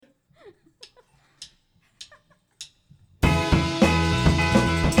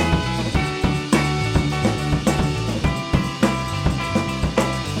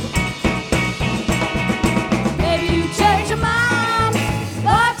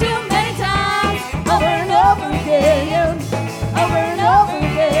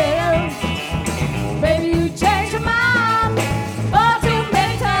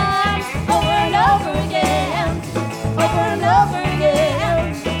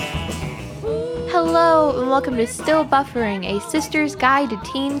Hello, and welcome to Still Buffering, a sister's guide to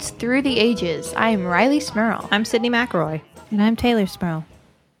teens through the ages. I am Riley Smurl. I'm Sydney McElroy. And I'm Taylor Smurl.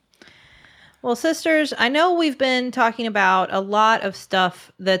 Well, sisters, I know we've been talking about a lot of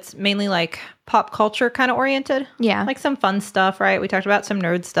stuff that's mainly like pop culture kind of oriented. Yeah. Like some fun stuff, right? We talked about some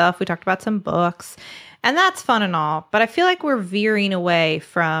nerd stuff. We talked about some books. And that's fun and all. But I feel like we're veering away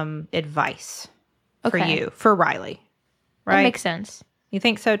from advice for you, for Riley. Right? That makes sense. You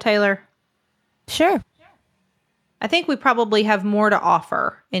think so, Taylor? Sure. I think we probably have more to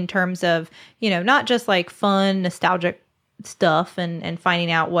offer in terms of, not just like fun, nostalgic stuff and finding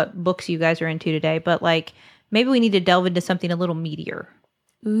out what books you guys are into today, but like maybe we need to delve into something a little meatier.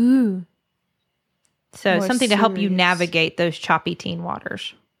 Ooh. So More something to help you serious. navigate those choppy teen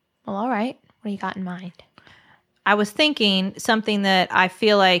waters. Well, all right. What do you got in mind? I was thinking something that I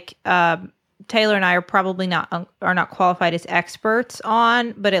feel like Taylor and I are probably not qualified as experts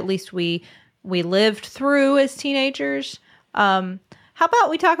on, but at least we lived through as teenagers. How about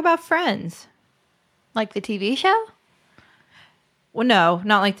we talk about Friends? Like the TV show? Well, no,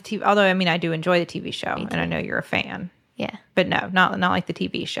 not like the TV. Although, I mean, I do enjoy the TV show, Me and too. I know you're a fan. Yeah. But no, not like the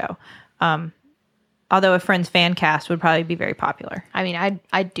TV show. Although a Friends fan cast would probably be very popular. I mean,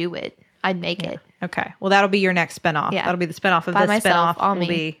 I'd do it. I'd make it. Okay. Well, that'll be your next spinoff. Yeah. That'll be the spinoff of By this myself, spinoff. all Will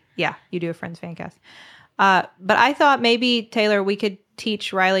me. be, you do a Friends fan cast. But I thought maybe, Taylor, we could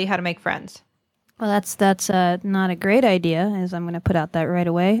teach Riley how to make friends. Well, that's not a great idea, as I'm going to put out that right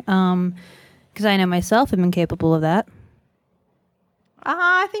away. Because I know myself am incapable of that.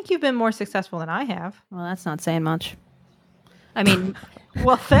 I think you've been more successful than I have. Well, that's not saying much. I mean,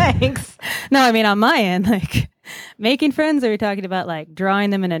 Well, thanks. no, I mean on my end, like making friends. Are you talking about like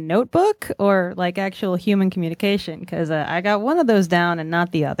drawing them in a notebook or like actual human communication? Because I got one of those down and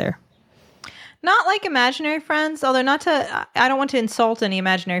not the other. Not like imaginary friends, although I don't want to insult any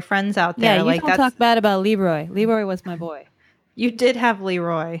imaginary friends out there. Yeah, you like don't talk bad about Leroy. Leroy was my boy. You did have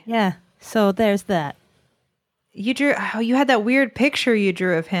Leroy. Yeah, so there's that. You had that weird picture you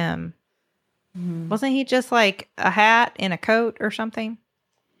drew of him. Mm-hmm. Wasn't he just like a hat and a coat or something?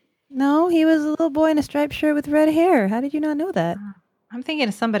 No, he was a little boy in a striped shirt with red hair. How did you not know that? I'm thinking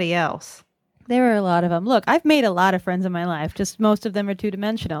of somebody else. There were a lot of them. Look, I've made a lot of friends in my life. Just most of them are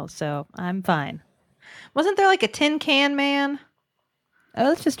two-dimensional, so I'm fine. Wasn't there like a tin can man? Oh,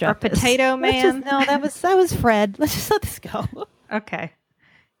 let's just drop Or Potato this. Let's Man? no, that was Fred. Let's just let this go. Okay.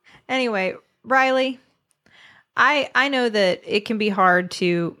 Anyway, Riley, I know that it can be hard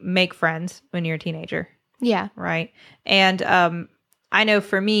to make friends when you're a teenager, Yeah. right? And I know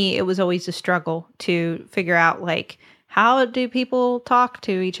for me, it was always a struggle to figure out like, how do people talk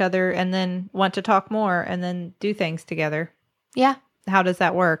to each other and then want to talk more and then do things together? Yeah. How does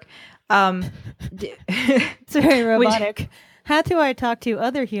that work? It's very robotic. How do I talk to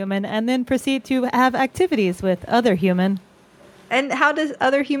other human and then proceed to have activities with other human? And how does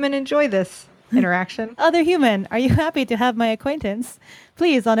other human enjoy this interaction? Other human, are you happy to have my acquaintance?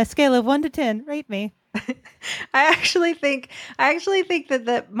 Please, on a scale of 1 to 10, rate me. I actually think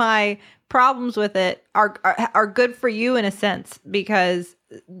that my problems with it are good for you in a sense, because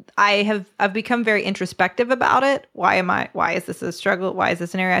I've become very introspective about it. Why is this a struggle? Why is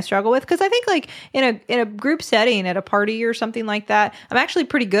this an area I struggle with? Because I think like in a group setting at a party or something like that, I'm actually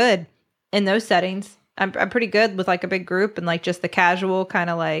pretty good in those settings. I'm pretty good with like a big group and like just the casual kind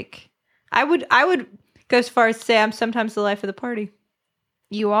of like, I would go as far as to say I'm sometimes the life of the party.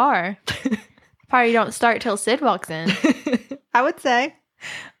 You are. Party don't start till Sid walks in. I would say.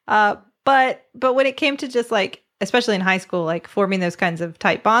 But when it came to just like, especially in high school, like forming those kinds of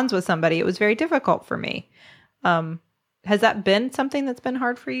tight bonds with somebody, it was very difficult for me. Has that been something that's been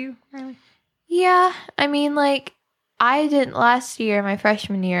hard for you? Yeah. I mean, like, I didn't last year, my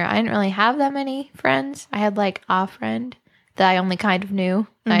freshman year, I didn't really have that many friends. I had like a friend that I only kind of knew.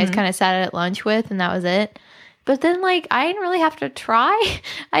 I just kind of sat at lunch with, and that was it. But then, like, I didn't really have to try.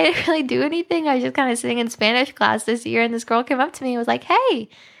 I didn't really do anything. I was just kind of sitting in Spanish class this year, and this girl came up to me and was like, "Hey,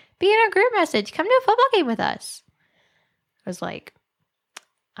 be in our group message. Come to a football game with us." I was like,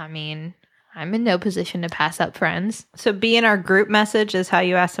 I mean, I'm in no position to pass up friends. So be in our group message is how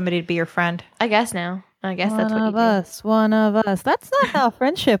you ask somebody to be your friend. I guess now. I guess that's what you do. One of us. That's not how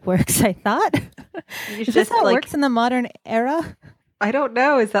friendship works, I thought. You Is this just, how it like- works in the modern era? I don't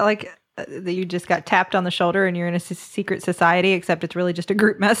know. Is that like that you just got tapped on the shoulder and you're in a secret society, except it's really just a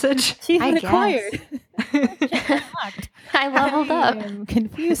group message? She's I been guess. acquired. I leveled up. I'm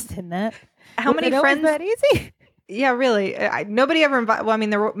confused in that. How Was many it always friends? that easy? Yeah, really. Nobody ever invited. Well, I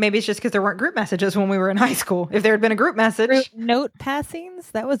mean, maybe it's just because there weren't group messages when we were in high school. If there had been a group message, Note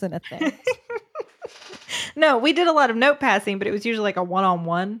passings? That wasn't a thing. no, we did a lot of note passing, but it was usually like a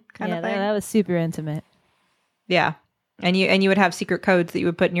one-on-one kind Yeah, of thing. that was super intimate. Yeah. And you would have secret codes that you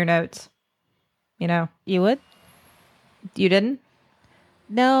would put in your notes. You know. You would? You didn't?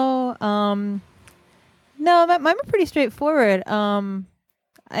 No. No, mine were pretty straightforward.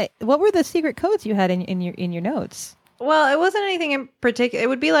 What were the secret codes you had in your notes? Well, it wasn't anything in particular. It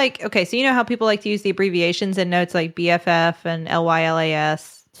would be like, okay, so you know how people like to use the abbreviations in notes like BFF and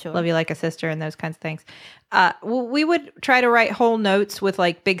LYLAS, Sure. love you like a sister, and those kinds of things. We would try to write whole notes with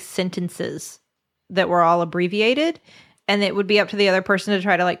like big sentences that were all abbreviated, and it would be up to the other person to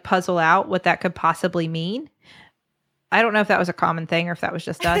try to like puzzle out what that could possibly mean. I don't know if that was a common thing or if that was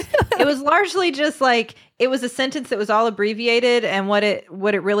just us. It was largely just like, it was a sentence that was all abbreviated, and what it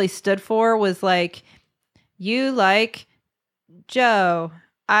really stood for was like, you like Joe,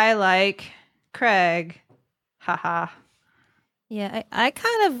 I like Craig. Haha. Yeah, I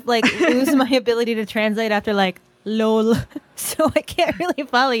kind of like lose my ability to translate after like lol, so I can't really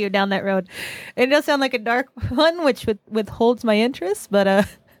follow you down that road. It does sound like a dark one, which withholds my interest, but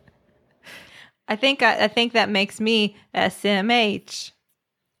I think that makes me SMH.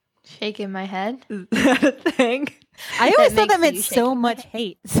 Shaking my head. Is that a thing? I always thought makes that meant you shake so your much head.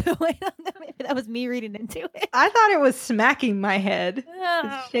 hate. So I don't know, maybe that was me reading into it. I thought it was smacking my head.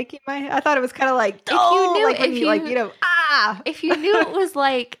 Shaking my head. I thought it was kind of like, If you knew- like when if you like, you- you know, ah. If you knew it was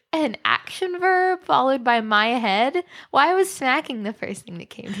like an action verb followed by my head, why was smacking the first thing that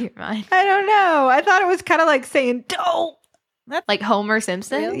came to your mind? I don't know. I thought it was kind of like saying, don't. Like Homer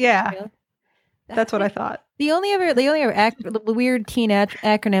Simpson? Real? Yeah. Real? That's what I thought. The only other weird teen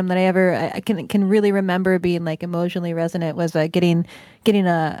acronym that I ever I can really remember being like emotionally resonant was getting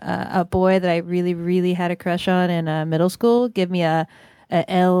a boy that I really had a crush on in middle school give me a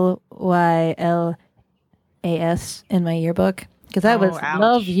LYLAS in my yearbook, because that was ouch.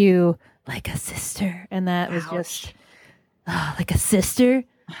 love you like a sister, and that was Ouch. just like a sister.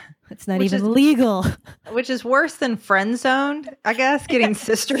 It's not Which even is- legal. Which is worse than friend zoned, I guess, getting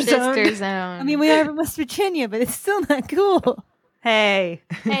sister zoned. Sister Zone. I mean, we are from West Virginia, but it's still not cool. Hey.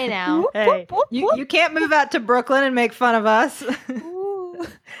 hey now. Hey. You can't move out to Brooklyn and make fun of us. Ooh.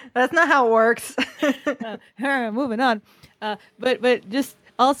 That's not how it works. Moving on. But just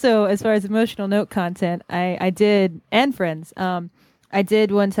also as far as emotional note content, I did, and friends. I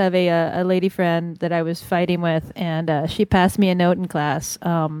did once have a lady friend that I was fighting with, and she passed me a note in class,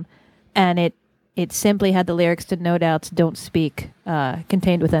 and it simply had the lyrics to No Doubt's "Don't Speak"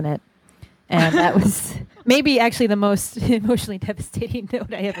 contained within it, and that was maybe actually the most emotionally devastating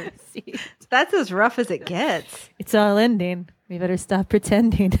note I ever received. That's as rough as it gets. It's all ending. We better stop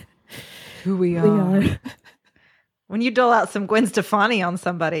pretending. Who we We are. When you dole out some Gwen Stefani on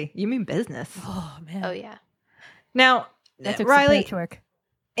somebody, you mean business. Oh man. Oh yeah. Now, That took some Riley, patchwork.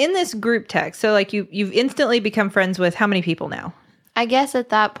 in this group text, so like you've instantly become friends with how many people now? I guess at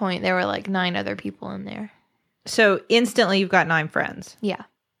that point there were like 9 other people in there. So instantly you've got 9 friends, Yeah.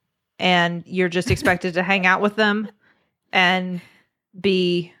 and you're just expected to hang out with them and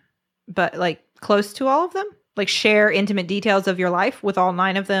be, but like close to all of them, like share intimate details of your life with all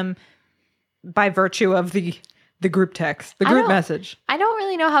 9 of them by virtue of the group text, the I group don't- message. I don't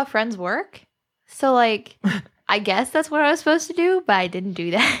really know how friends work. So like I guess that's what I was supposed to do, but I didn't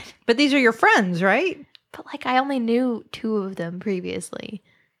do that. But these are your friends, right? But like I only knew 2 of them previously.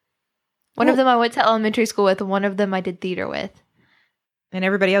 One of them I went to elementary school with, and one of them I did theater with. And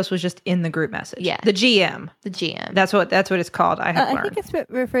everybody else was just in the group message. Yeah. The GM. The GM. That's what it's called. I have I learned. think it's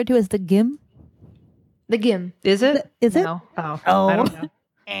referred to as the GIM. The GIM. Is it? Is it? No. Oh, Oh. I don't know.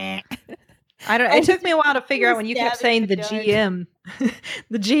 I don't. It took me a while to figure out when you kept saying the GM,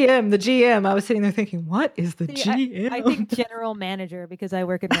 the GM. I was sitting there thinking, what is the GM? I think general manager, because I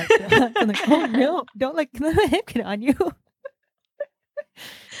work in restaurants. I'm like, oh no, don't let him get on you.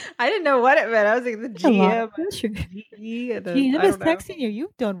 I didn't know what it meant. I was like, the A lot of GM. pressure. GE, the- GM I is don't know. texting you.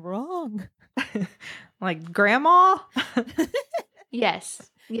 You've done wrong. Like grandma. Yes.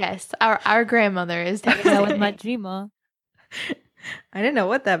 Yes. Our grandmother is That was my Gma. I didn't know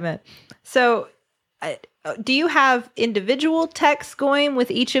what that meant. So, do you have individual texts going with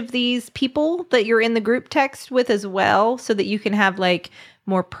each of these people that you're in the group text with as well, so that you can have like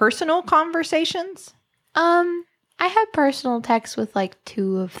more personal conversations? I had personal texts with like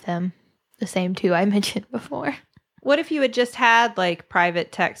 2 of them. The same 2 I mentioned before. What if you had just had like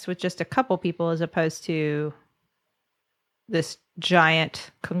private text with just a couple people as opposed to this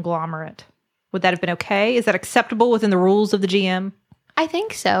giant conglomerate? Would that have been okay? Is that acceptable within the rules of the GM? I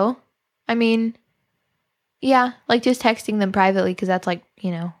think so. I mean, yeah, like just texting them privately, because that's like,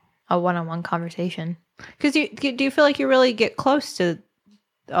 you know, a one-on-one conversation. Because do you feel like you really get close to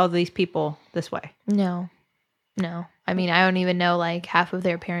all these people this way? No. I mean, I don't even know like half of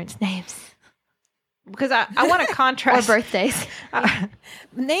their parents' names. because I want to Or contrast birthdays.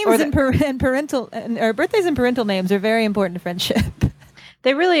 Names Or and parental or birthdays and parental names are very important to friendship.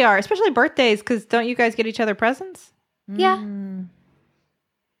 They really are, especially birthdays, because don't you guys get each other presents? Yeah. Mm.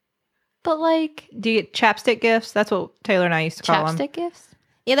 But like Do you get chapstick gifts? That's what Taylor and I used to call them. chapstick gifts.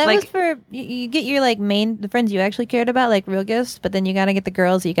 Yeah, that Like- was for you get your like the friends you actually cared about, like real gifts, but then you gotta get the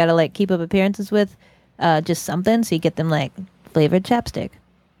girls you gotta like keep up appearances with, just something. So you get them like flavored chapstick.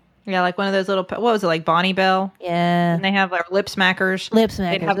 Yeah, like one of those little, what was it, like Bonnie Bell? Yeah, And they have like lip smackers. lip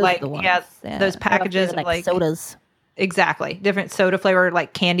smackers. They'd have those are like, the ones. those packages of like sodas. exactly different soda flavored,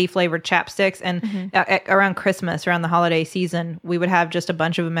 like candy flavored chapsticks. And around Christmas, around the holiday season, we would have just a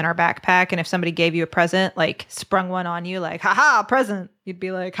bunch of them in our backpack. And if somebody gave you a present, like sprung one on you, like, haha, present, you'd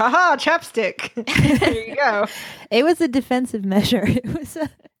be like, haha, chapstick. There you go. It was a defensive measure. It was.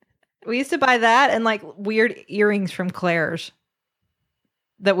 We used to buy that and like weird earrings from Claire's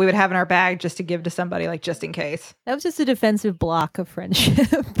that we would have in our bag just to give to somebody, like just in case. That was just a defensive block of friendship.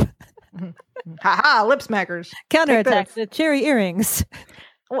 Haha, lip smackers. Counterattack. Take The cherry earrings.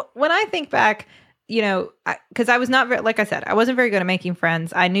 When I think back, you know, because I was not very, like I said, I wasn't very good at making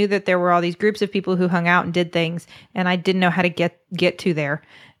friends. I knew that there were all these groups of people who hung out and did things, and I didn't know how to get to there.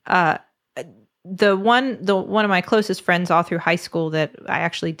 The one of my closest friends all through high school that I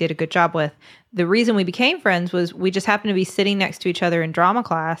actually did a good job with, the reason we became friends was we just happened to be sitting next to each other in drama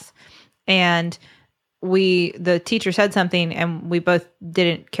class, and the teacher said something and we both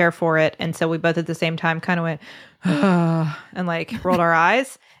didn't care for it, and so we both at the same time kind of went and like rolled our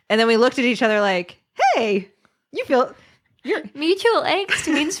eyes, and then we looked at each other like, hey, you feel you're Mutual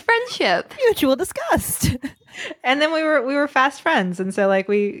angst means friendship. Mutual disgust. and then we were fast friends, and so like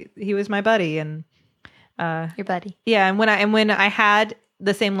he was my buddy, and Your buddy. yeah, and when I had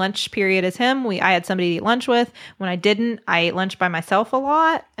the same lunch period as him, I had somebody to eat lunch with. When I didn't, I ate lunch by myself a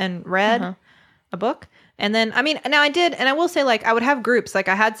lot and read a book. And then, I mean, now I did, and I will say, like, I would have groups. Like,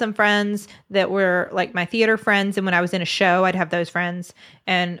 I had some friends that were, like, my theater friends, and when I was in a show, I'd have those friends.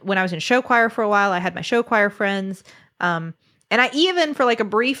 And when I was in show choir for a while, I had my show choir friends. And I even, for, like, a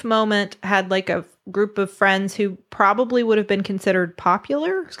brief moment, had, like, a group of friends who probably would have been considered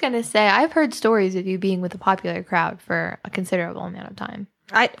popular. I was gonna say I've heard stories of you being with a popular crowd for a considerable amount of time.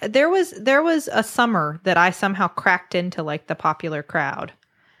 There was a summer that I somehow cracked into, like, the popular crowd.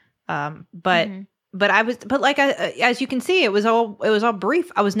 But as you can see, it was all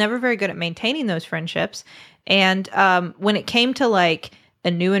brief. I was never very good at maintaining those friendships. And when it came to like a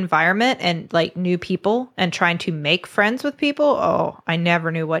new environment and like new people and trying to make friends with people, oh, I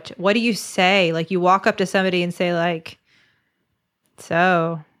never knew what do you say? Like you walk up to somebody and say like,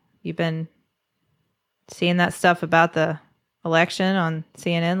 so you've been seeing that stuff about the election on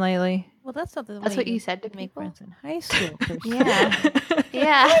CNN lately? Well, that's not the That's way what you said to make people? friends in high school. per se. Yeah.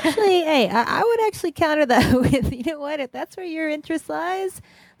 Yeah. Actually, hey, I would actually counter that with, you know what? If that's where your interest lies,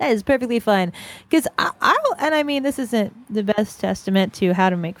 that is perfectly fine. Because I mean, this isn't the best testament to how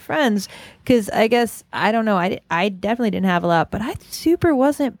to make friends. Because I guess I don't know. I definitely didn't have a lot, but I super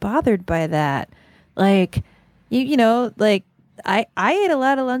wasn't bothered by that. Like, you know, like I ate a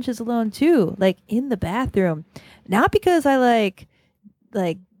lot of lunches alone too, like in the bathroom, not because I like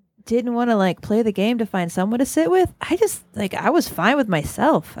didn't want to like play the game to find someone to sit with. I just like I was fine with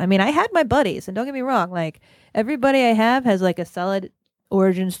myself. I mean, I had my buddies, and don't get me wrong, like everybody I have has like a solid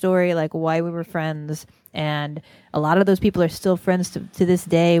origin story, like why we were friends, and a lot of those people are still friends to this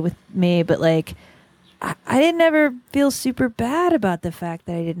day with me. But like I didn't ever feel super bad about the fact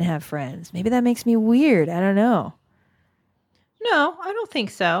that I didn't have friends. Maybe that makes me weird. I don't know. No, I don't think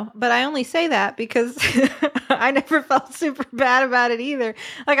so. But I only say that because I never felt super bad about it either.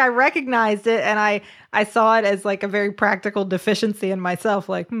 Like I recognized it and I saw it as like a very practical deficiency in myself.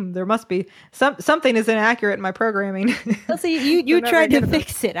 Like, there must be something is inaccurate in my programming. Well, so you tried to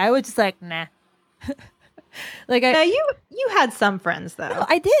fix it. I was just like, nah. Like now you had some friends though. No,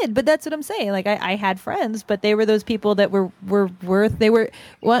 I did, but that's what I'm saying. Like I had friends, but they were those people that were worth. They were.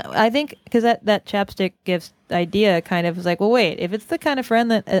 Well, I think because that chapstick gift idea kind of was like, well, wait, if it's the kind of friend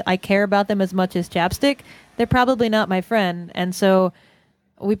that I care about them as much as chapstick, they're probably not my friend, and so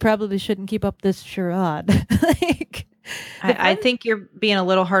we probably shouldn't keep up this charade. Like, I think you're being a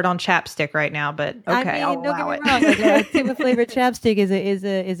little hard on chapstick right now, but okay, I'll allow it. Don't get me wrong. Like, tuna flavored chapstick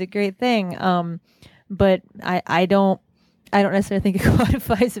is a great thing. But I don't necessarily think it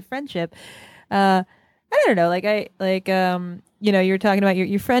quantifies a friendship. I don't know. You know, you were talking about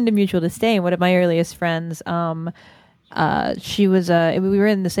your friend in mutual disdain. One of my earliest friends, she was, we were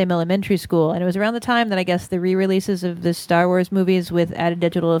in the same elementary school, and it was around the time that I guess the re-releases of the Star Wars movies with added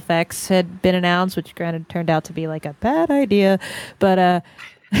digital effects had been announced, which granted turned out to be like a bad idea. But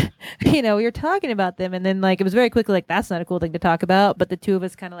we were talking about them, and then like it was very quickly like that's not a cool thing to talk about, but the two of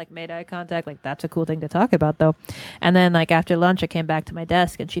us kind of like made eye contact, like that's a cool thing to talk about though. And then like after lunch, I came back to my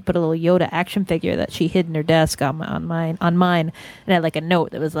desk, and she put a little Yoda action figure that she hid in her desk on mine, and had like a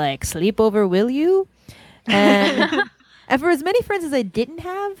note that was like "Sleepover, will you?" And and for as many friends as I didn't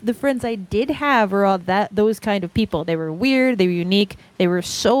have, the friends I did have were all those kind of people. They were weird, they were unique, they were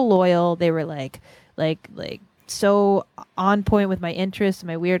so loyal, they were like so on point with my interests,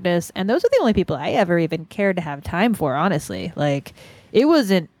 my weirdness, and those are the only people I ever even cared to have time for, honestly. Like, it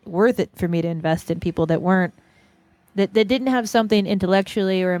wasn't worth it for me to invest in people that didn't have something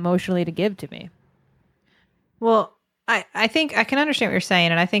intellectually or emotionally to give to me. Well, I think I can understand what you're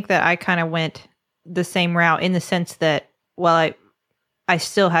saying, and I think that I kind of went the same route in the sense that, well, I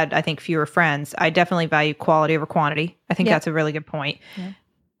still had, I think, fewer friends. I definitely value quality over quantity. I think that's a really good point. Yeah.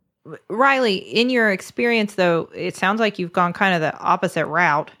 Riley, in your experience, though, it sounds like you've gone kind of the opposite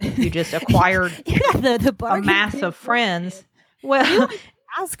route. You just acquired a mass of friends. Well,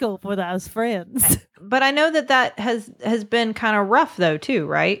 Costco for those friends. But I know that has been kind of rough, though, too,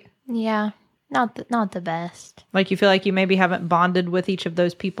 right? Yeah, not the best. Like, you feel like you maybe haven't bonded with each of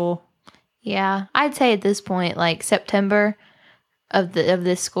those people. Yeah, I'd say at this point, like September of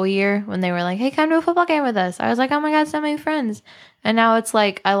this school year, when they were like, "Hey, come to a football game with us," I was like, "Oh my god, so many friends!" And now it's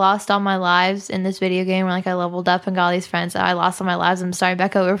like I lost all my lives in this video game. Where like I leveled up and got all these friends. I lost all my lives. I'm starting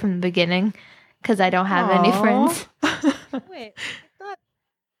back over from the beginning because I don't have any friends. Wait,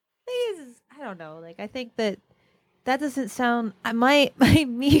 I don't know. Like I think that doesn't sound my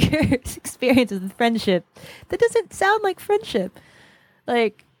meager experience with friendship. That doesn't sound like friendship.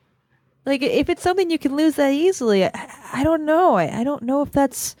 Like if it's something you can lose that easily, I don't know. I don't know if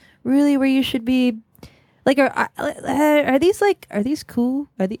that's really where you should be. Like, are these cool?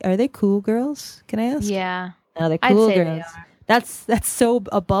 Are they cool girls? Can I ask? Yeah, no, they're cool girls. That's so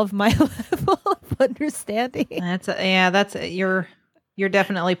above my level of understanding. You're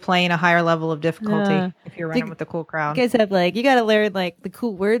definitely playing a higher level of difficulty if you're running with the cool crowd. You guys have you got to learn the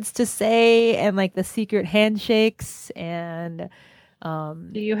cool words to say and the secret handshakes and.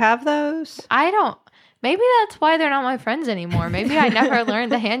 Do you have those? I don't. Maybe that's why they're not my friends anymore. Maybe I never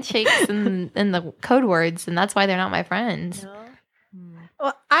learned the handshakes and the code words, and that's why they're not my friends. No?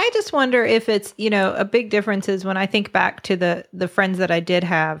 Well, I just wonder if it's, a big difference is when I think back to the friends that I did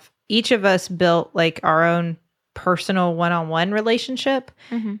have, each of us built our own personal one-on-one relationship.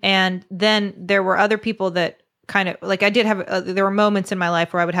 Mm-hmm. And then there were other people that kind of I did have, there were moments in my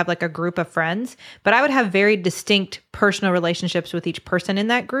life where I would have a group of friends, but I would have very distinct personal relationships with each person in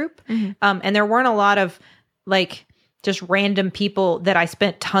that group. Mm-hmm. And there weren't a lot of just random people that I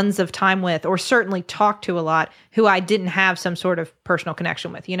spent tons of time with, or certainly talked to a lot, who I didn't have some sort of personal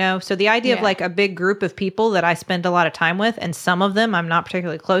connection with, So the idea of a big group of people that I spend a lot of time with, and some of them I'm not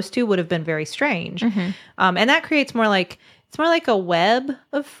particularly close to, would have been very strange. Mm-hmm. And that creates it's more like a web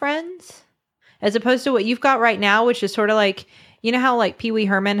of friends, as opposed to what you've got right now, which is sort of how Pee Wee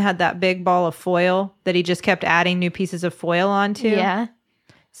Herman had that big ball of foil that he just kept adding new pieces of foil onto. Yeah.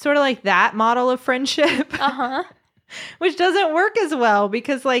 Sort of like that model of friendship. Uh-huh. Which doesn't work as well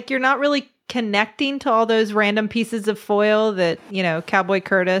because you're not really connecting to all those random pieces of foil that, Cowboy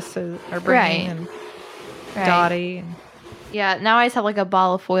Curtis are bringing, and Dottie. And... Yeah, now I just have a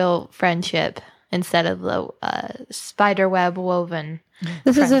ball of foil friendship instead of the spider web woven.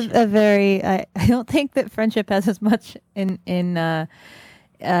 This friendship. Is a very. I don't think that friendship has as much in similar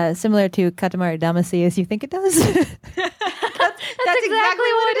to Katamari Damacy as you think it does. That's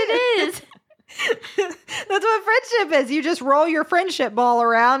exactly what it is. That's what friendship is. You just roll your friendship ball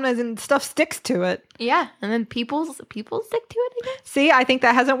around and stuff sticks to it. Yeah, and then people stick to it again. See, I think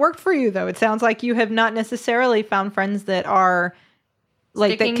that hasn't worked for you though. It sounds like you have not necessarily found friends that are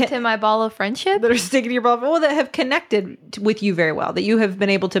sticking to my ball of friendship, that are sticking to your ball, that have connected with you very well, that you have been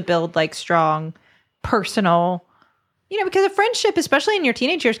able to build strong personal, because a friendship, especially in your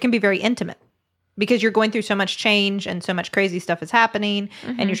teenage years, can be very intimate because you're going through so much change and so much crazy stuff is happening,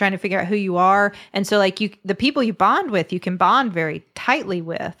 mm-hmm. and you're trying to figure out who you are. And so the people you bond with, you can bond very tightly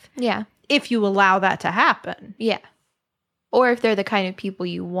with. Yeah. If you allow that to happen. Yeah. Or if they're the kind of people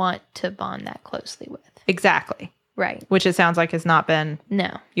you want to bond that closely with. Exactly. Right. Which it sounds like has not been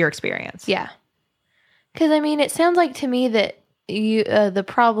your experience. Yeah. Because, it sounds like to me that you the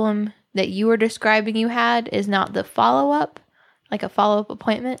problem that you were describing you had is not the follow-up, a follow-up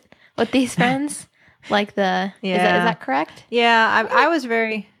appointment with these friends. Is that correct? Yeah, I was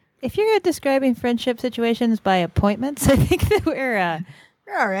very... If you're describing friendship situations by appointments, I think that we're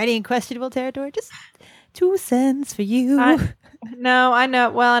already in questionable territory. Just 2 cents for you. No, I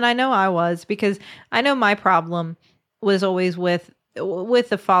know. Well, and I know I was, because I know my problem was always with with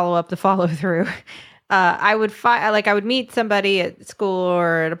the follow through. I would meet somebody at school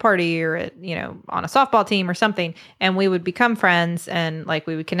or at a party or at, on a softball team or something, and we would become friends and like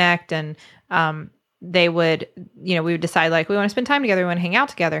we would connect, and they would, we would decide like we want to spend time together, we want to hang out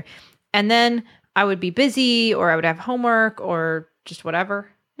together. And then I would be busy or I would have homework or just whatever,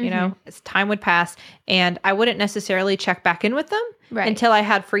 as time would pass, and I wouldn't necessarily check back in with them until I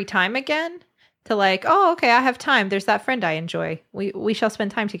had free time again. To like, oh, okay, I have time. There's that friend I enjoy. We shall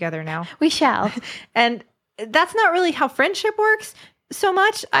spend time together now. We shall. And that's not really how friendship works so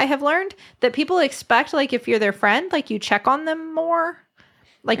much. I have learned that people expect, like, if you're their friend, like you check on them more.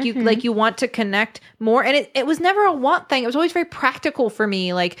 Like you want to connect more. And it was never a want thing. It was always very practical for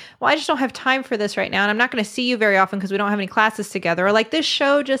me. Like, well, I just don't have time for this right now. And I'm not going to see you very often because we don't have any classes together. Or like, this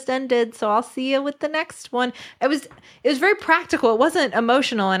show just ended, so I'll see you with the next one. It was very practical. It wasn't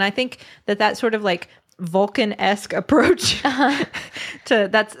emotional. And I think that sort of like Vulcan-esque approach to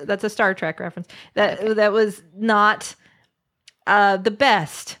that's a Star Trek reference. That was not the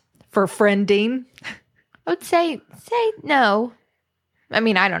best for friending. I would say no. I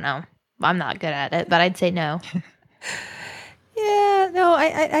mean, I don't know. I'm not good at it, but I'd say no. Yeah, no,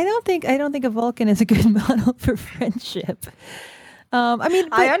 I don't think a Vulcan is a good model for friendship.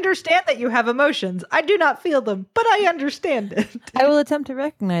 I understand that you have emotions. I do not feel them, but I understand it. I will attempt to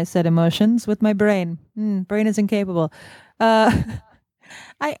recognize said emotions with my brain. Brain is incapable. I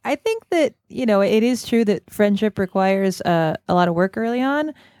think that, it is true that friendship requires a lot of work early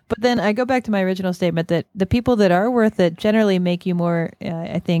on. But then I go back to my original statement that the people that are worth it generally make you more,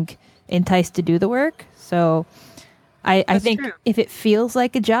 I think, enticed to do the work. So I think true. If it feels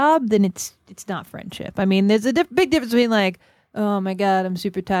like a job, then it's not friendship. I mean, there's a big difference between like, oh my God, I'm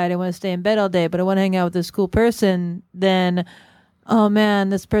super tired. I want to stay in bed all day, but I want to hang out with this cool person. Then, oh man,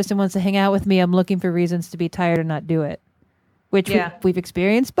 this person wants to hang out with me. I'm looking for reasons to be tired and not do it. Which we've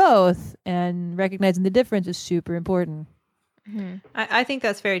experienced both, and recognizing the difference is super important. Mm-hmm. I think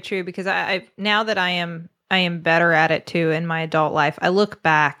that's very true, because I now that I am better at it too in my adult life, I look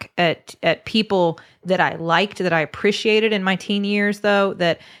back at people that I liked, that I appreciated in my teen years, though,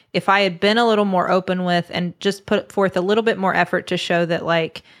 that if I had been a little more open with and just put forth a little bit more effort to show that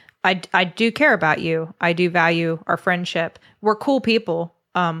like I do care about you, I do value our friendship, we're cool people,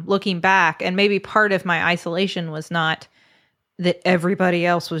 looking back, and maybe part of my isolation was not that everybody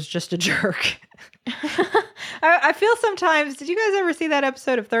else was just a jerk. I feel sometimes, did you guys ever see that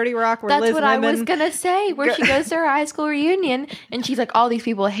episode of 30 Rock where That's Liz what Lemon I was going to say, where she goes to her high school reunion and she's like, all these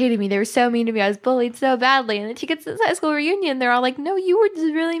people hated me. They were so mean to me. I was bullied so badly. And then she gets to this high school reunion. They're all like, no, you were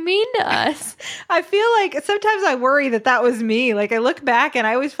just really mean to us. I feel like sometimes I worry that was me. Like I look back and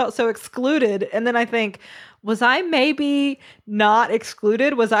I always felt so excluded. And then I think, was I maybe not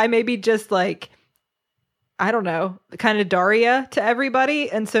excluded? Was I maybe just like, I don't know, kind of Daria to everybody,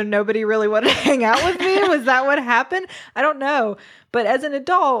 and so nobody really wanted to hang out with me? Was that what happened? I don't know. But as an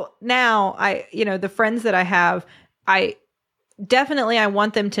adult now, the friends that I have, I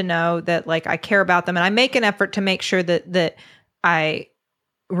want them to know that like I care about them, and I make an effort to make sure that I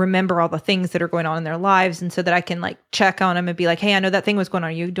remember all the things that are going on in their lives, and so that I can like check on them and be like, hey, I know that thing was going on.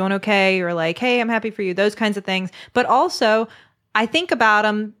 Are you doing okay? Or like, hey, I'm happy for you. Those kinds of things. But also, I think about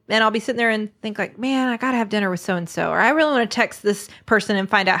them and I'll be sitting there and think like, man, I got to have dinner with so-and-so. Or I really want to text this person and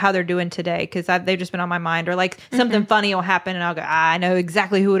find out how they're doing today, because they've just been on my mind. Or like something funny will happen and I'll go, I know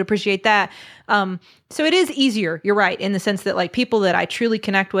exactly who would appreciate that. So it is easier. You're right. In the sense that like people that I truly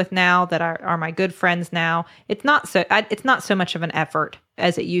connect with now, that are my good friends now, it's not so much of an effort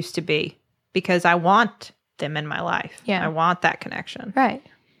as it used to be, because I want them in my life. Yeah. I want that connection. Right.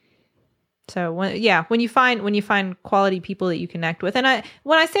 So when you find quality people that you connect with, and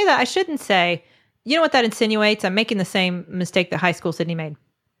when I say that, I shouldn't say, you know what that insinuates? I'm making the same mistake that high school Sydney made.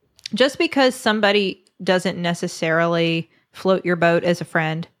 Just because somebody doesn't necessarily float your boat as a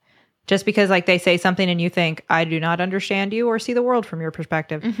friend, just because like they say something and you think, I do not understand you or see the world from your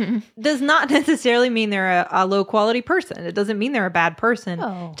perspective, does not necessarily mean they're a low quality person. It doesn't mean they're a bad person.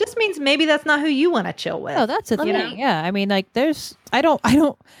 Oh. It just means maybe that's not who you want to chill with. Oh, that's a thing. Yeah. I mean, like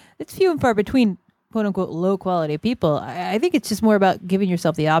it's few and far between quote unquote low quality people. I think it's just more about giving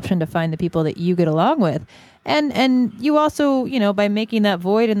yourself the option to find the people that you get along with. And you also, by making that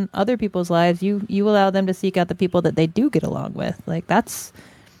void in other people's lives, you allow them to seek out the people that they do get along with. Like that's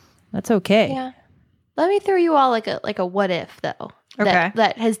okay. Yeah. Let me throw you all like a what if though. Okay.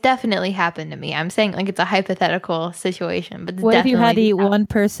 That has definitely happened to me. I'm saying like it's a hypothetical situation, but what if you had to eat one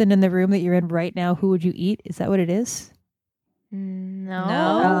person in the room that you're in right now? Who would you eat? Is that what it is? No.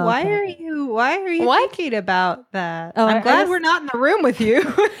 No, Oh, why okay. are you What? thinking about that? Oh, I I'm glad just- we're not in the room with you.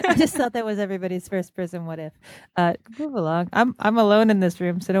 I just thought that was everybody's first person what if. Move along. I'm alone in this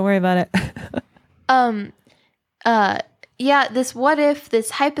room, so don't worry about it. Um. Yeah. This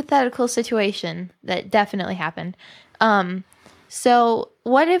hypothetical situation that definitely happened. So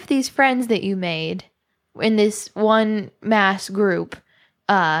what if these friends that you made in this one mass group,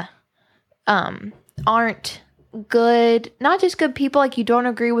 aren't good? Not just good people. Like you don't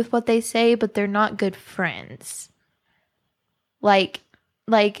agree with what they say, but they're not good friends. Like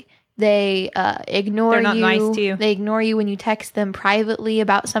they ignore They're not you. nice to you. They ignore you when you text them privately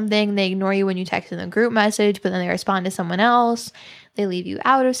about something. They ignore you when you text them a group message, but then they respond to someone else. They leave you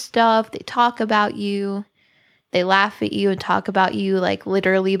out of stuff. They talk about you. They laugh at you and talk about you like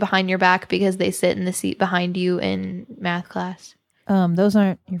literally behind your back because they sit in the seat behind you in math class. Those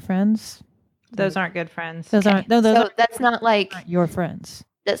aren't your friends. Those aren't good friends. Those aren't. No, those So aren't that's not like your friends.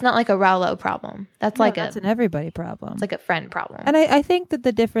 a Rallo problem. That's No, like that's a an everybody problem. it's like a friend problem. And I think that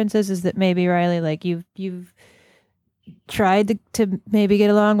the difference is that maybe Riley, like you've tried to maybe get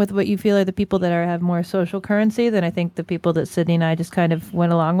along with what you feel are the people that have more social currency than I think the people that Sydney and I just kind of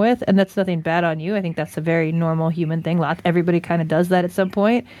went along with. And that's nothing bad on you. I think that's a very normal human thing. Everybody kind of does that at some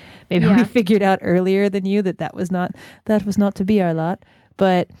point. Maybe we Yeah. figured out earlier than you that was not to be our lot.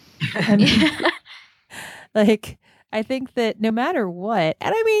 But I mean, like, I think that no matter what,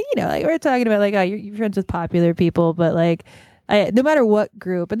 and I mean, like we're talking about, like, oh, you're friends with popular people, but like, no matter what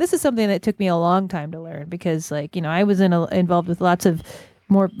group, and this is something that took me a long time to learn because, like, I was involved with lots of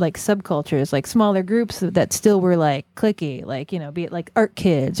more like subcultures, like smaller groups that still were like cliquey, like, be it like art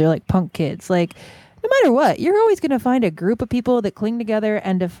kids or like punk kids, like. No matter what, you're always going to find a group of people that cling together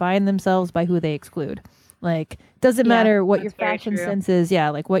and define themselves by who they exclude. Like, doesn't Yeah, matter what your that's very fashion true. sense is,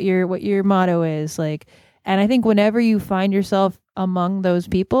 like what your motto is, like. And I think whenever you find yourself among those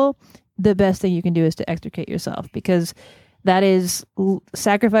people, the best thing you can do is to extricate yourself because that is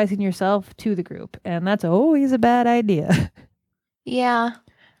sacrificing yourself to the group, and that's always a bad idea. Yeah.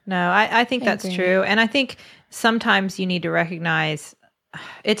 No, I think I that's agree. true. And I think sometimes you need to recognize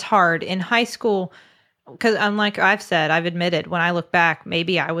it's hard in high school because unlike I've said, I've admitted when I look back,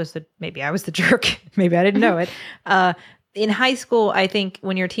 maybe I was the jerk. Maybe I didn't know it. In high school, I think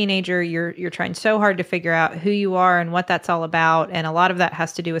when you're a teenager, you're trying so hard to figure out who you are and what that's all about. And a lot of that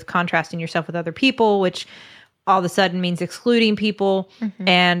has to do with contrasting yourself with other people, which all of a sudden means excluding people.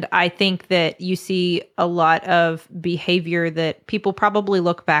 And I think that you see a lot of behavior that people probably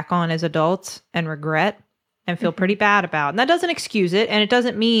look back on as adults and regret and feel pretty bad about. And that doesn't excuse it. And it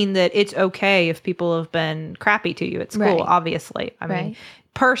doesn't mean that it's okay if people have been crappy to you at school, Right. obviously. I mean, Right.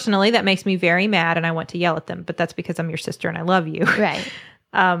 personally, that makes me very mad and I want to yell at them, but that's because I'm your sister and I love you. Right.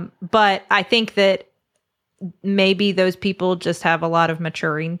 But I think that maybe those people just have a lot of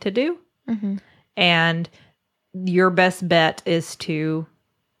maturing to do. Mm-hmm. And your best bet is to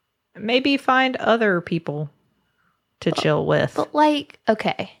maybe find other people to chill with. But like,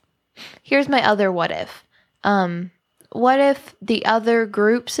 okay, here's my other what if. What if the other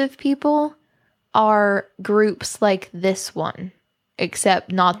groups of people are groups like this one,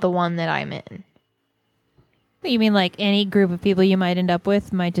 except not the one that I'm in? You mean like any group of people you might end up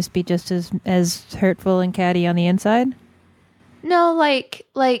with might just be just as hurtful and catty on the inside? No, like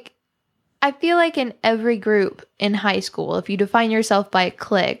I feel like in every group in high school, if you define yourself by a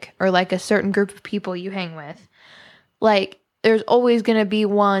clique or like a certain group of people you hang with, like there's always going to be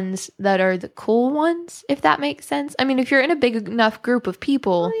ones that are the cool ones, if that makes sense. I mean, if you're in a big enough group of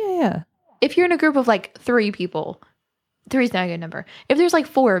people, Oh yeah. if you're in a group of like 3 people, 3 is not a good number. If there's like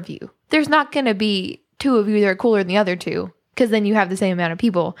 4 of you, there's not going to be 2 of you that are cooler than the other 2 because then you have the same amount of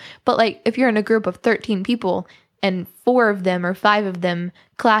people. But like if you're in a group of 13 people and 4 of them or 5 of them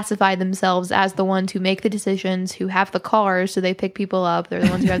classify themselves as the ones who make the decisions, who have the cars, so they pick people up, they're the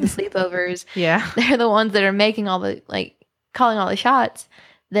ones who have the sleepovers, Yeah. they're the ones that are making all the, like, calling all the shots,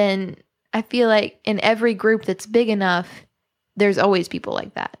 then I feel like in every group that's big enough, there's always people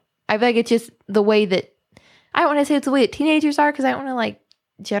like that. I feel like it's just the way that, I don't want to say it's the way that teenagers are because I don't want to like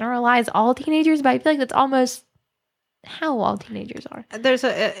generalize all teenagers, but I feel like that's almost how all teenagers are.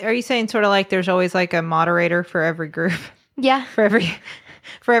 Are you saying sort of like there's always like a moderator for every group? Yeah. For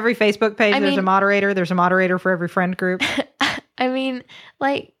every Facebook page, I there's a mean- moderator. There's a moderator for every friend group. I mean,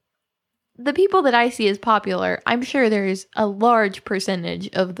 like, the people that I see as popular, I'm sure there's a large percentage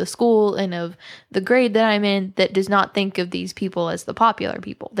of the school and of the grade that I'm in that does not think of these people as the popular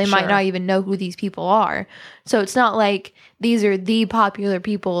people. They might Sure. not even know who these people are. So it's not like these are the popular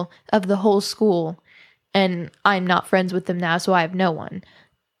people of the whole school and I'm not friends with them now, so I have no one.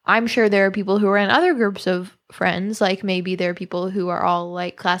 I'm sure there are people who are in other groups of friends. Like maybe there are people who are all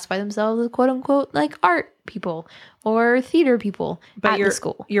like classify themselves as quote unquote like art people or theater people But at you're the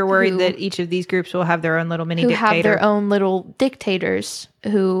school. you're worried who- that each of these groups will have their own little mini who dictator. have their own little dictators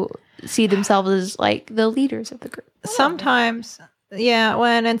who see themselves as like the leaders of the group. Sometimes, yeah.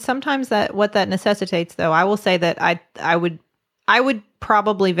 And sometimes what that necessitates, though, I will say that I would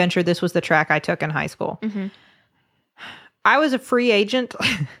probably venture this was the track I took in high school. Mm-hmm. I was a free agent.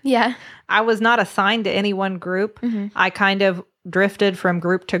 Yeah. I was not assigned to any one group. Mm-hmm. I kind of drifted from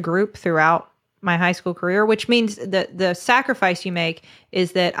group to group throughout my high school career, which means that the sacrifice you make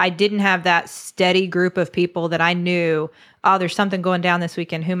is that I didn't have that steady group of people that I knew, oh, there's something going down this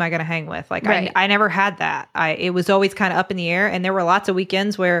weekend. Who am I going to hang with? Like Right. I never had that. It was always kind of up in the air. And there were lots of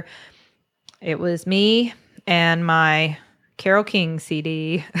weekends where it was me and my Carole King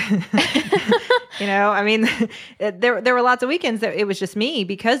CD. You know, I mean, there were lots of weekends that it was just me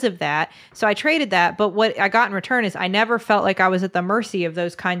because of that. So I traded that. But what I got in return is I never felt like I was at the mercy of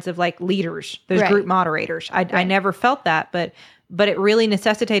those kinds of like leaders, those Right. group moderators. I never felt that, but it really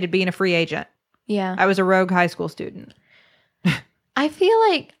necessitated being a free agent. Yeah. I was a rogue high school student. I feel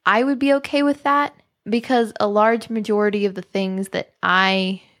like I would be okay with that because a large majority of the things that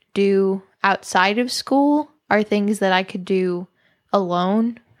I do outside of school are things that I could do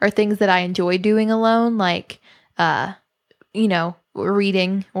alone or things that I enjoy doing alone, like,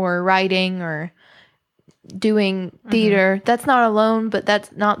 reading or writing or doing theater. That's not alone, but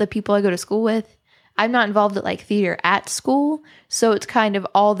that's not the people I go to school with. I'm not involved at like theater at school. So it's kind of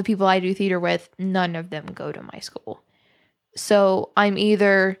all the people I do theater with, none of them go to my school. So I'm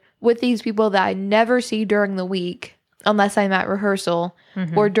either with these people that I never see during the week, unless I'm at rehearsal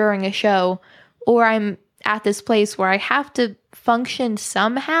or during a show, or I'm at this place where I have to function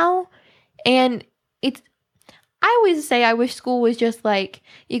somehow. And I always say I wish school was just like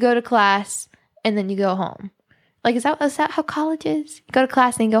you go to class and then you go home. Like, is that how college is? You go to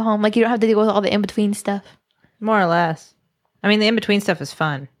class and you go home. Like, you don't have to deal with all the in-between stuff. More or less. I mean, the in-between stuff is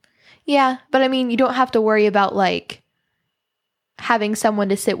fun. Yeah, but I mean, you don't have to worry about, like, having someone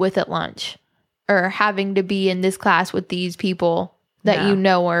to sit with at lunch or having to be in this class with these people that No. you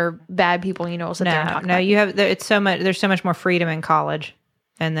know are bad people and you know will sit there and talk No, about you have, it's so much, there's so much more freedom in college.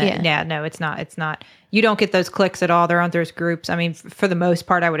 And then, no, it's not. You don't get those cliques at all. There aren't those groups. I mean, for the most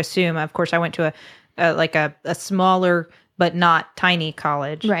part, I would assume. Of course, I went to a smaller but not tiny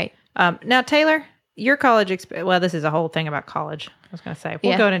college. Right. Now, Taylor, your college well, this is a whole thing about college. I was going to say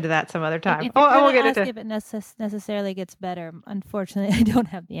we'll go into that some other time. If you're We'll gonna get ask into if it necessarily gets better, unfortunately, I don't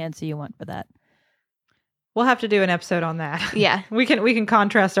have the answer you want for that. We'll have to do an episode on that. Yeah. we can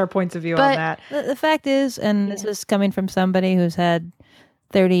contrast our points of view on But- that. The fact is, and this is coming from somebody who's had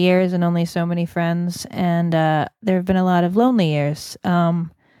 30 years and only so many friends, and there have been a lot of lonely years.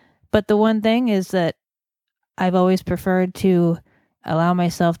 But the one thing is that I've always preferred to allow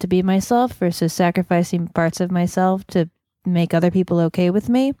myself to be myself versus sacrificing parts of myself to make other people okay with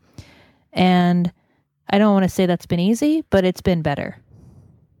me. And I don't want to say that's been easy, but it's been better.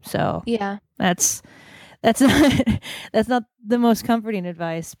 So Yeah. that's not that's not the most comforting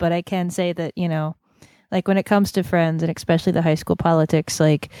advice, but I can say that, like when it comes to friends and especially the high school politics,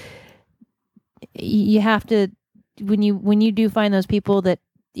 like you have to, when you do find those people that,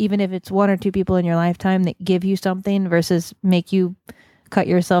 even if it's one or two people in your lifetime that give you something versus make you cut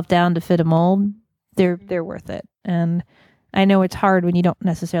yourself down to fit a mold, they're worth it. And I know it's hard when you don't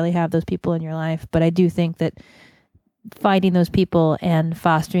necessarily have those people in your life, but I do think that finding those people and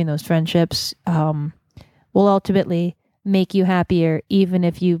fostering those friendships will ultimately make you happier, even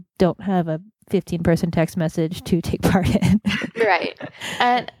if you don't have a 15-person text message to take part in. Right.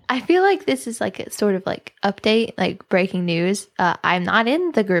 And I feel like this is like a sort of like update, like breaking news. I'm not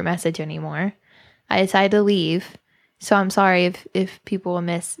in the group message anymore. I decided to leave. So I'm sorry if people will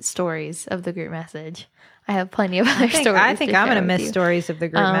miss stories of the group message. I have plenty of other stories. I think I'm going to miss you. stories of the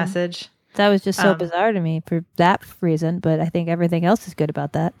group message. That was just so bizarre to me for that reason, but I think everything else is good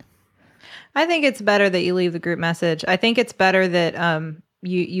about that. I think it's better that you leave the group message. I think it's better that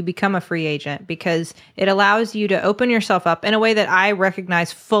you become a free agent because it allows you to open yourself up in a way that I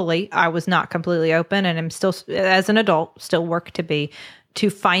recognize fully. I was not completely open, and I'm still, as an adult, still work to be, to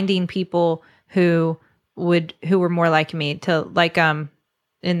finding people who were more like me. To like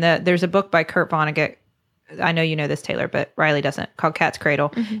there's a book by Kurt Vonnegut. I know you know this, Taylor, but Riley doesn't, called Cat's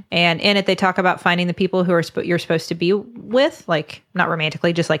Cradle. Mm-hmm. And in it, they talk about finding the people who are you're supposed to be with, like not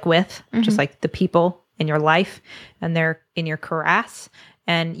romantically, just like with, just like the people in your life, and they're in your cuirass.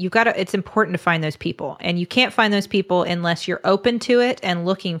 And it's important to find those people, and you can't find those people unless you're open to it and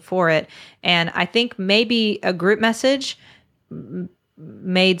looking for it. And I think maybe a group message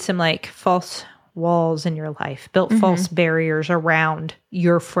made some like false walls in your life, built false barriers around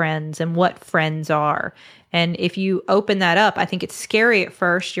your friends and what friends are. And if you open that up, I think it's scary at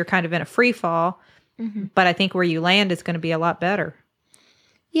first. You're kind of in a free fall, but I think where you land is going to be a lot better.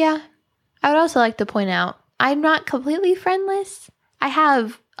 Yeah. I would also like to point out, I'm not completely friendless. I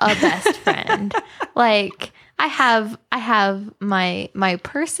have a best friend. Like, I have my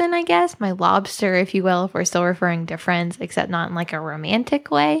person, I guess, my lobster, if you will, if we're still referring to friends, except not in like a romantic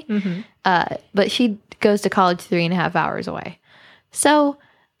way. But she goes to college 3.5 hours away. So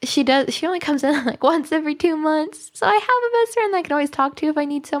she only comes in like once every 2 months. So I have a best friend that I can always talk to if I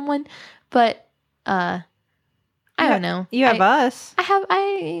need someone. But I don't know. You have us.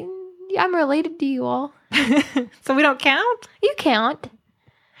 I'm related to you all. So we don't count? You count.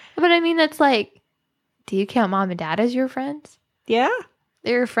 But I mean, that's like, do you count mom and dad as your friends? Yeah.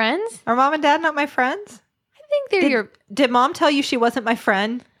 They're your friends? Are mom and dad not my friends? I think they're Did mom tell you she wasn't my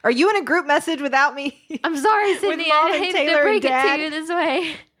friend? Are you in a group message without me? I'm sorry, Sydney. Mom I and hate Taylor to break and it Dad? to you this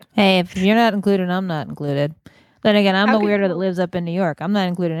way. Hey, if you're not included, I'm not included. Then again, I'm the Okay, weirdo cool. that lives up in New York. I'm not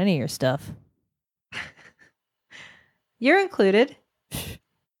included in any of your stuff. You're included.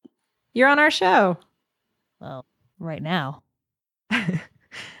 You're on our show. Well, right now.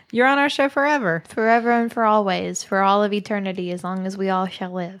 You're on our show forever. Forever and for always, for all of eternity, as long as we all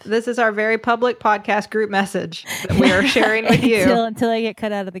shall live. This is our very public podcast group message that we are sharing with you. Until I get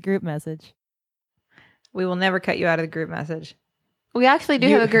cut out of the group message. We will never cut you out of the group message. We actually do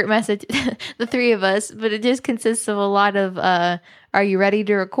have a group message, the three of us, but it just consists of a lot of are you ready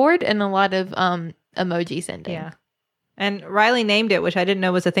to record and a lot of emoji sending. Yeah. And Riley named it, which I didn't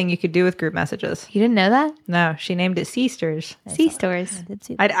know was a thing you could do with group messages. You didn't know that? No, she named it Seasters. Sea stores. I did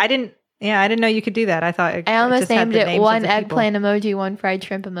see that. I didn't know you could do that. I thought I almost just had named the it names of one the people. eggplant emoji, one fried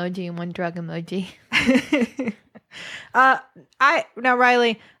shrimp emoji, and one drug emoji. Now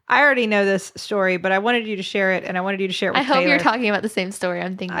Riley, I already know this story, but I wanted you to share it, and I wanted you to share it with I hope Taylor. you're talking about the same story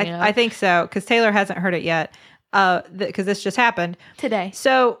I'm thinking of. I think so, because Taylor hasn't heard it yet, because this just happened. Today.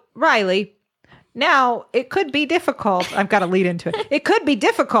 So, Riley, now it could be difficult. I've got to lead into it. It could be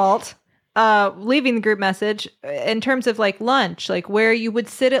difficult leaving the group message in terms of like lunch, like where you would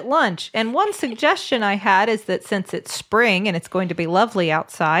sit at lunch. And one suggestion I had is that since it's spring and it's going to be lovely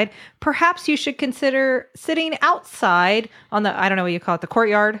outside, perhaps you should consider sitting outside on the, I don't know what you call it, the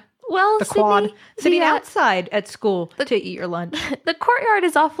courtyard, Well, the quad, Sydney, sitting the, outside at school to eat your lunch. the courtyard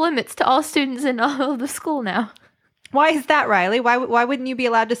is off limits to all students in all of the school now. Why is that, Riley? Why wouldn't you be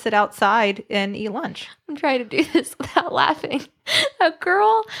allowed to sit outside and eat lunch? I'm trying to do this without laughing.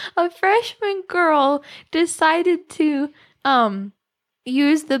 A freshman girl, decided to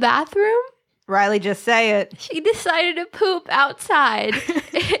use the bathroom. Riley, just say it. She decided to poop outside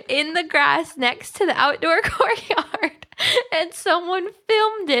in the grass next to the outdoor courtyard. And someone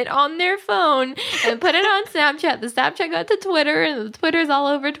filmed it on their phone and put it on Snapchat. The Snapchat got to Twitter, and the Twitter's all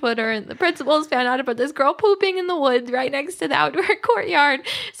over Twitter. And the principals found out about this girl pooping in the woods right next to the outdoor courtyard.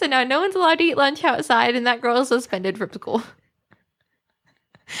 So now no one's allowed to eat lunch outside, and that girl is suspended from school.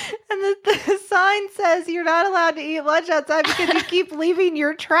 And the sign says you're not allowed to eat lunch outside because you keep leaving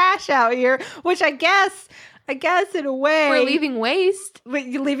your trash out here, which I guess in a way We're leaving waste. But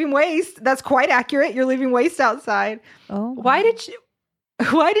you're leaving waste. That's quite accurate. You're leaving waste outside. Oh. Why did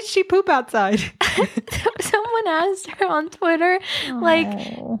she poop outside? Someone asked her on Twitter,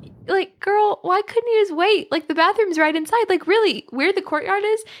 like, girl, why couldn't you just wait? Like, the bathroom's right inside. Like, really, where the courtyard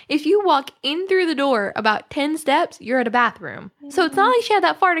is, if you walk in through the door about 10 steps, you're at a bathroom. So it's not like she had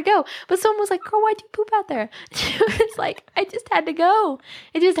that far to go. But someone was like, girl, why'd you poop out there? She was like, I just had to go.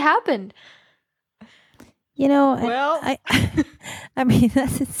 It just happened. You know, Well- I mean,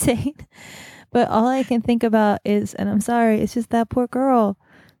 that's insane. But all I can think about is, and I'm sorry, it's just that poor girl.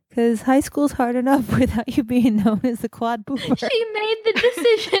 Because high school's hard enough without you being known as the quad pooper. She made the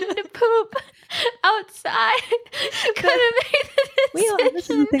decision to poop outside. She could have made the This is the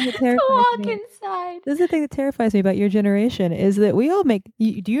decision thing that to terrifies walk me. inside. This is the thing that terrifies me about your generation is that we all make.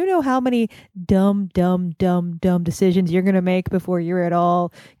 Do you know how many dumb decisions you're going to make before you're at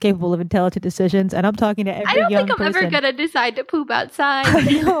all capable of intelligent decisions? And I'm talking to every I don't young think I'm person. ever going to decide to poop outside.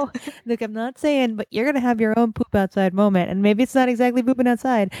 No, look, I'm not saying, but you're going to have your own poop outside moment. And maybe it's not exactly pooping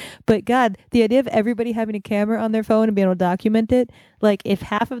outside, but God, the idea of everybody having a camera on their phone and being able to document it, like if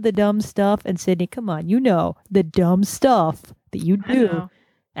half of the dumb stuff, and Sydney, come on, you know, the dumb stuff that you do. know.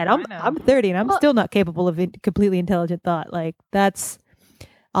 And I I'm know. 30 and I'm Well- still not capable of completely intelligent thought. Like that's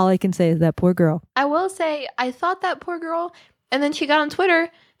all I can say is that poor girl. I will say, I thought that poor girl, and then she got on Twitter,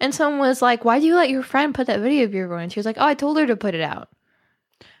 and someone was like, why'd you let your friend put that video of your going? And she was like, oh, I told her to put it out.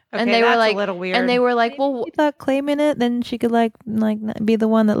 and they were that's like, a little weird. and they were like, well, She thought claiming it, then she could like be the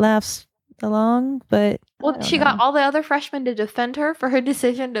one that laughs along. But I well, don't she know. got all the other freshmen to defend her for her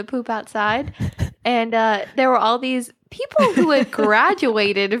decision to poop outside, and there were all these people who had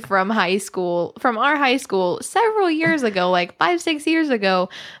graduated from our high school several years ago, like 5-6 years ago,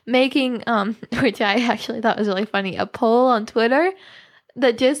 making which I actually thought was really funny, a poll on Twitter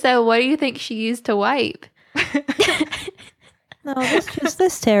that just said, "What do you think she used to wipe?" No,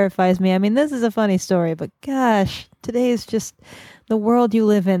 this terrifies me. I mean, this is a funny story, but gosh, today is just the world you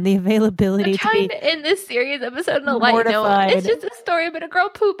live in. The availability I'm to be. trying to end this serious episode on a light note. mortified. It's just a story about a girl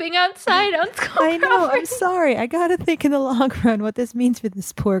pooping outside on school I know. I'm property. sorry. I gotta think in the long run what this means for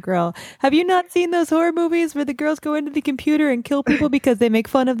this poor girl. Have you not seen those horror movies where the girls go into the computer and kill people because they make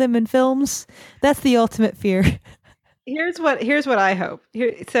fun of them in films? That's the ultimate fear. Here's what I hope.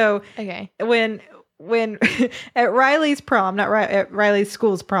 So Okay. when at Riley's prom, at Riley's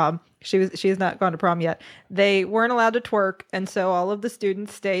school's prom, she has not gone to prom yet. They weren't allowed to twerk, and so all of the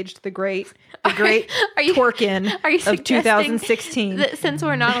students staged the great Are you- twerk-in Are you of suggesting 2016. that since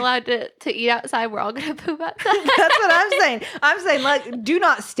we're not allowed to eat outside, we're all gonna poop outside? That's what I'm saying. I'm saying, like, do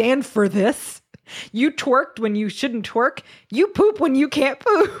not stand for this. You twerked when you shouldn't twerk. You poop when you can't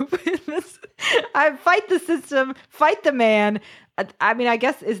poop. I fight the system, fight the man. I mean, I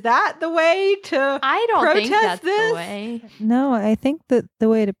guess, is that the way to I don't think protest that's this? the way. No, I think that the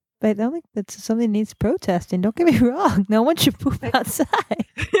way to. I don't think that's something that needs protesting. Don't get me wrong. No one should poop outside.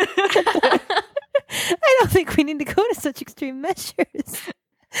 I don't think we need to go to such extreme measures.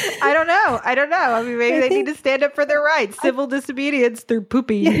 I don't know. I mean, maybe I they think- need to stand up for their rights. Civil disobedience through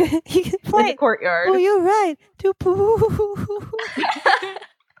pooping in the Right. courtyard. Oh, you're right. To poop.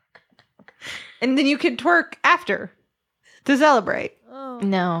 And then you can twerk after to celebrate. Oh.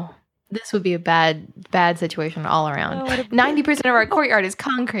 No, this would be a bad situation all Oh, around. what a- 90% of our courtyard is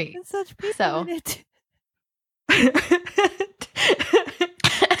concrete. There's such people So. in it.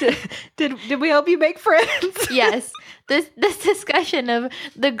 Did we help you make friends? Yes, this discussion of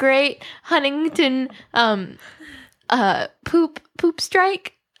the great Huntington poop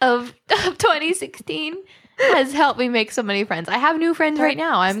strike of 2016 has helped me make so many friends. I have new friends right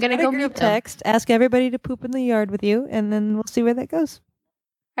now. I'm gonna Start a go group meet them. text. Ask everybody to poop in the yard with you, and then we'll see where that goes.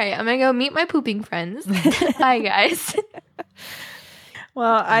 All right, I'm gonna go meet my pooping friends. Bye, guys.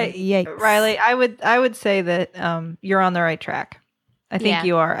 Well, Yikes. Riley, I would say that you're on the right track. I think Yeah.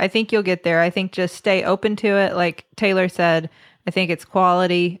 you are. I think you'll get there. I think just stay open to it. Like Taylor said, I think it's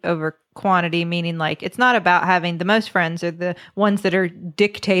quality over quantity, meaning like it's not about having the most friends or the ones that are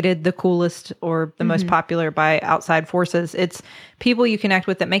dictated the coolest or the most popular by outside forces. It's people you connect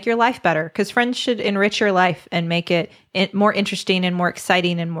with that make your life better, because friends should enrich your life and make it more interesting and more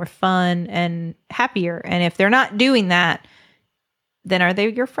exciting and more fun and happier. And if they're not doing that, then are they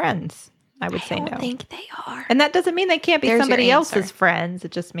your friends? I would say I don't no. think they are. And that doesn't mean they can't be There's your somebody answer. else's friends.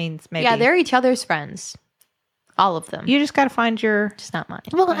 It just means maybe. Yeah, they're each other's friends. All of them. You just got to find your. Just not mine.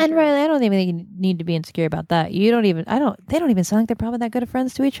 Well, and Riley, I don't even think you need to be insecure about that. They don't even sound like they're probably that good of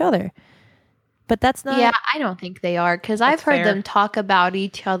friends to each other. But that's not. Yeah, I don't think they are, because I've That's heard fair. them talk about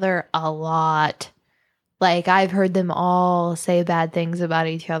each other a lot. Like, I've heard them all say bad things about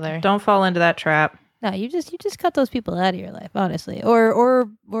each other. Don't fall into that trap. No, you just cut those people out of your life, honestly, or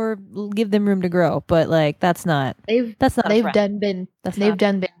give them room to grow. But like, that's not They've a they've friend. been That's they've not-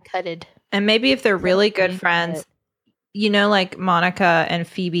 done been cutted. And maybe if they're really good Exactly. friends, you know, like Monica and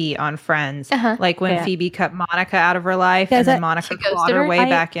Phoebe on Friends. Uh-huh. Like when Yeah. Phoebe cut Monica out of her life Guys, and then I- Monica She ghosted clawed her her? way I-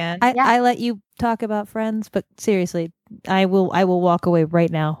 back in. I, Yeah. I let you talk about friends, but seriously, I will walk away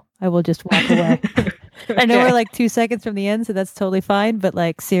right now. I will just walk away. I know Okay. we're like 2 seconds from the end, so that's totally fine. But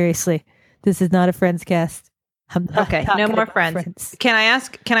like, seriously, this is not a Friends cast. I'm not Okay, no talking more about friends. Can I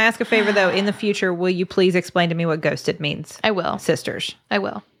ask a favor though? In the future, will you please explain to me what ghosted means? I will. Sisters. I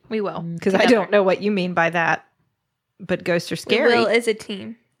will. We will. Because I don't know what you mean by that. But ghosts are We scary. will as a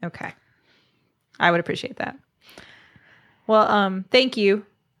team. Okay. I would appreciate that. Well, thank you,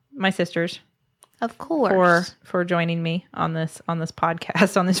 my sisters, Of course. for joining me on this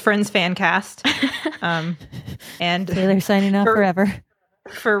podcast, on this Friends fan cast. And Taylor signing off For- forever.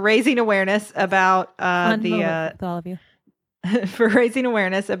 for raising awareness about Fun moment with all of you. for raising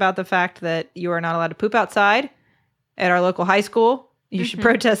awareness about the fact that you are not allowed to poop outside at our local high school. You should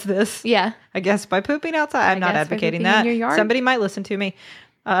protest this. Yeah. I guess by pooping outside. I'm not guess by advocating pooping in that. your yard. Somebody might listen to me.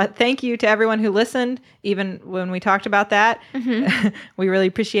 Thank you to everyone who listened, even when we talked about that. We really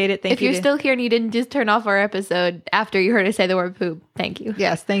appreciate it. Thank If you. you're to- still here and you didn't just turn off our episode after you heard us say the word poop, thank you.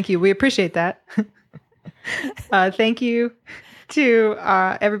 Yes, thank you. We appreciate that. Thank you to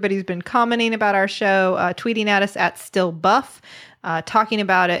everybody who's been commenting about our show, tweeting at us at StillBuff. talking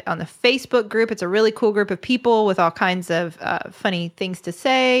about it on the Facebook group. It's a really cool group of people with all kinds of funny things to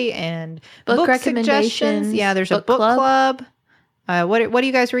say and Book suggestions. recommendations. Yeah, there's a Book book club. club. What are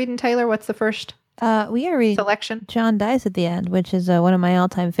you guys reading, Taylor? What's the first We are reading selection? John Dies at the End, which is one of my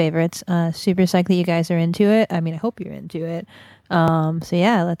all-time favorites. Super psyched that you guys are into it. I mean, I hope you're into it. So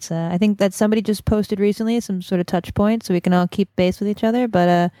yeah, let's. I think that somebody just posted recently some sort of touch point, so we can all keep base with each other.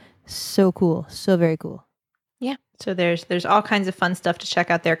 But so cool, so very cool. Yeah. So there's all kinds of fun stuff to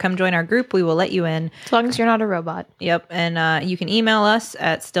check out there. Come join our group. We will let you in. As long as you're not a robot. Yep. And you can email us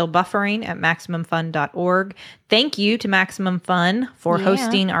at stillbuffering@maximumfun.org. Thank you to Maximum Fun for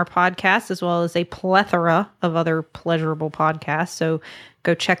hosting our podcast, as well as a plethora of other pleasurable podcasts. So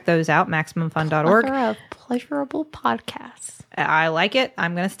go check those out, maximumfun.org. Plethora of pleasurable podcasts. I like it.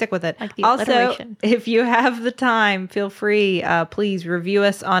 I'm going to stick with it. Like the Also, alliteration. if you have the time, feel free. Please review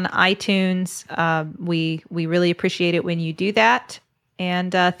us on iTunes. We really appreciate it when you do that.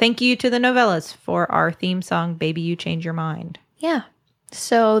 And thank you to the Novellas for our theme song, Baby You Change Your Mind. Yeah.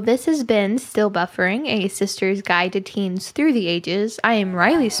 So this has been Still Buffering, a sister's guide to teens through the ages. I am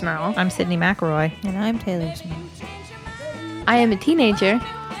Riley Smurl. I'm Sydney McElroy. And I'm Taylor Smith. I am a teenager.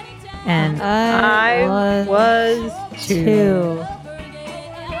 And I was too.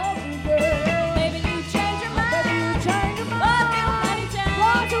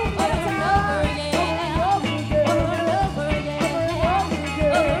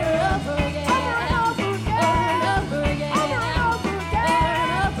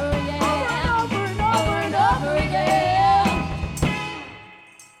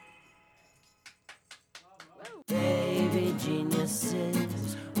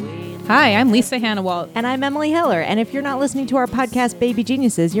 Hi, I'm Lisa Hannawalt. And I'm Emily Heller. And if you're not listening to our podcast, Baby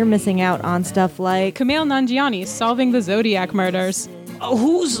Geniuses, you're missing out on stuff like Kumail Nanjiani solving the Zodiac murders.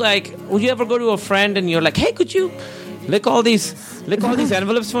 Who's like, would you ever go to a friend and you're like, hey, could you lick all these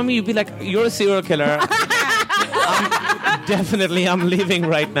envelopes for me? You'd be like, you're a serial killer. I'm leaving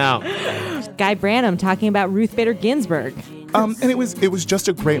right now. Guy Branum talking about Ruth Bader Ginsburg. And it was just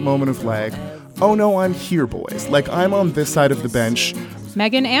a great moment of like, oh no, I'm here, boys. Like, I'm on this side of the bench.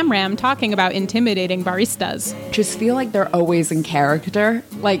 Megan Amram talking about intimidating baristas. Just feel like they're always in character.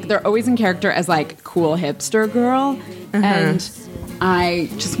 Like, they're always in character as, like, cool hipster girl. And I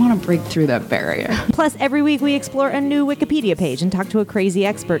just want to break through that barrier. Plus, every week we explore a new Wikipedia page and talk to a crazy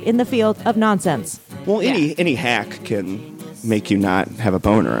expert in the field of nonsense. Well, any hack can make you not have a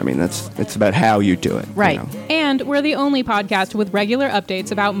boner. I mean, it's about how you do it. Right. You know? And we're the only podcast with regular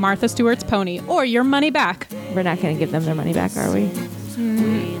updates about Martha Stewart's pony or your money back. We're not going to give them their money back, are we?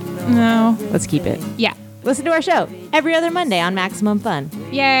 No. Let's keep it. Yeah. Listen to our show every other Monday on Maximum Fun.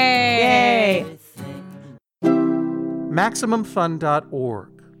 Yay! MaximumFun.org.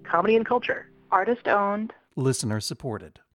 Comedy and culture. Artist owned. Listener supported.